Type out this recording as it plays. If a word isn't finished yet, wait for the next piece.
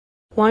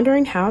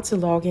Wondering how to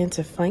log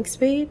into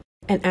FlankSpeed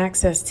and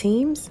access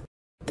Teams?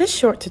 This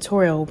short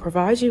tutorial will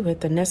provide you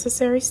with the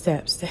necessary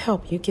steps to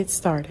help you get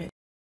started.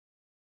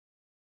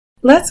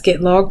 Let's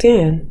get logged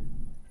in.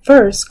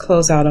 First,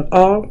 close out of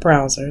all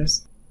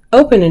browsers.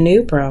 Open a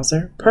new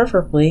browser,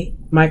 preferably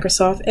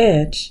Microsoft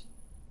Edge.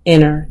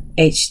 Enter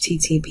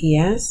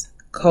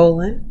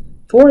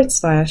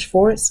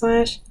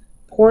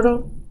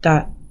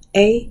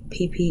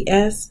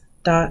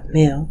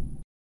https://portal.apps.mil.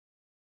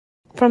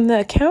 From the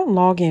Account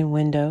Login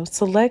window,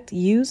 select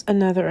Use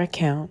Another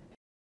Account.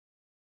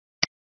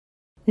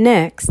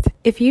 Next,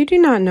 if you do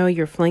not know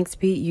your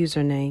FlankSpeed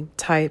username,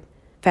 type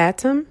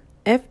fathom,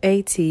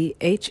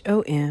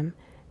 Fathom,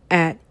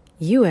 at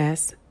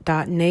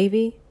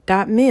us.navy.mil.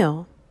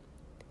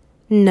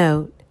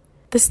 Note: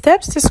 the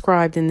steps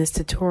described in this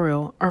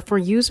tutorial are for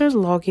users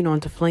logging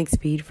onto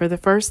FlankSpeed for the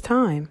first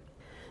time.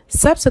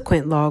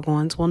 Subsequent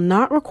logons will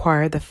not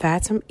require the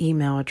Fathom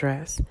email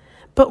address,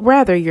 but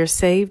rather your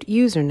saved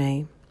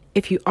username.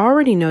 If you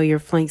already know your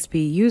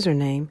FlankSpeed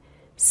username,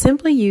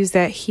 simply use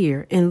that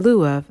here in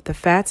lieu of the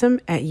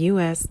Fathom at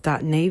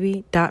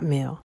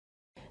us.navy.mil.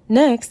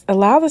 Next,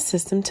 allow the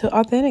system to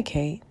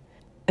authenticate.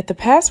 At the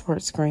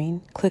password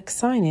screen, click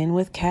Sign In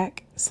with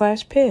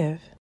CAC/PIV.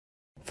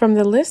 From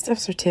the list of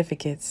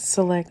certificates,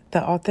 select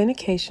the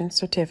Authentication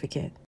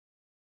Certificate.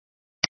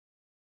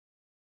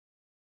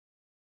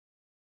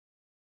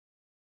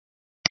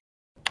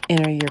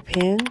 Enter your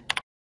PIN.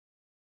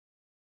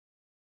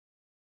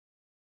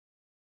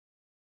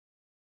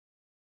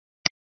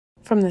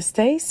 From the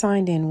Stay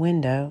Signed In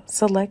window,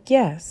 select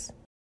Yes.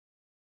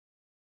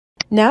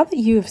 Now that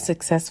you have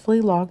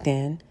successfully logged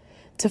in,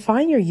 to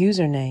find your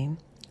username,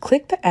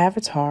 click the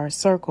avatar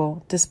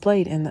circle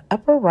displayed in the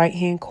upper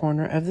right-hand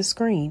corner of the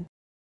screen.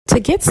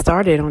 To get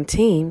started on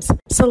Teams,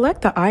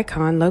 select the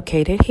icon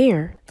located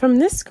here. From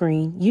this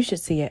screen, you should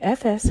see a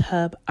FS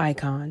Hub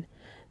icon.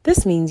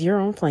 This means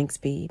you're on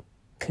FlankSpeed.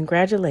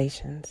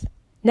 Congratulations!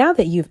 Now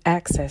that you've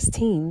accessed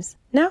Teams,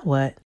 now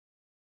what?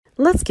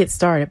 Let's get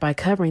started by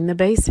covering the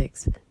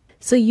basics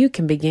so you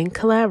can begin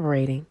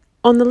collaborating.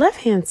 On the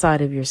left-hand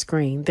side of your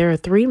screen, there are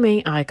three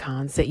main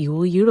icons that you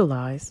will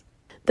utilize.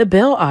 The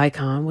bell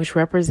icon, which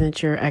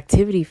represents your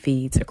activity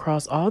feeds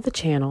across all the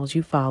channels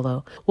you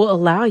follow, will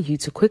allow you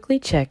to quickly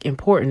check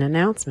important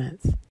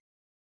announcements.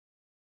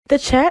 The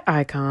chat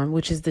icon,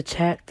 which is the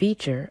chat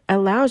feature,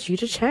 allows you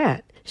to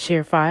chat,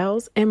 share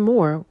files, and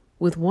more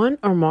with one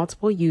or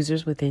multiple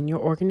users within your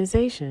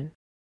organization.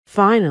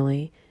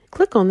 Finally,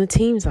 click on the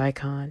Teams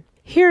icon.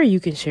 Here you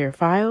can share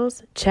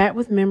files, chat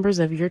with members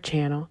of your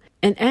channel,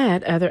 and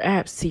add other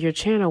apps to your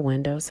channel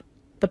windows.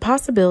 The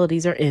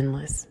possibilities are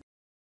endless.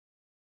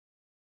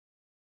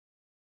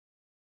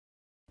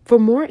 For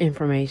more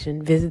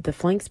information, visit the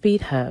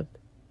FlankSpeed Hub.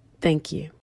 Thank you.